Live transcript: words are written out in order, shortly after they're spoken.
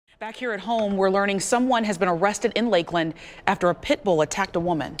Back here at home, we're learning someone has been arrested in Lakeland after a pit bull attacked a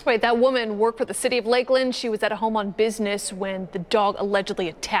woman. Right, that woman worked for the city of Lakeland. She was at a home on business when the dog allegedly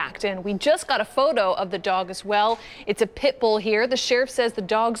attacked. And we just got a photo of the dog as well. It's a pit bull here. The sheriff says the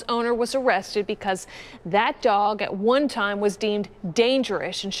dog's owner was arrested because that dog at one time was deemed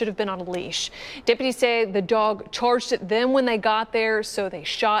dangerous and should have been on a leash. Deputies say the dog charged at them when they got there, so they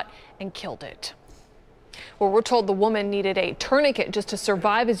shot and killed it. Well, we're told the woman needed a tourniquet just to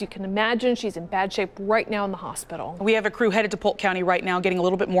survive. As you can imagine, she's in bad shape right now in the hospital. We have a crew headed to Polk County right now getting a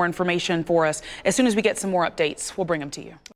little bit more information for us. As soon as we get some more updates, we'll bring them to you.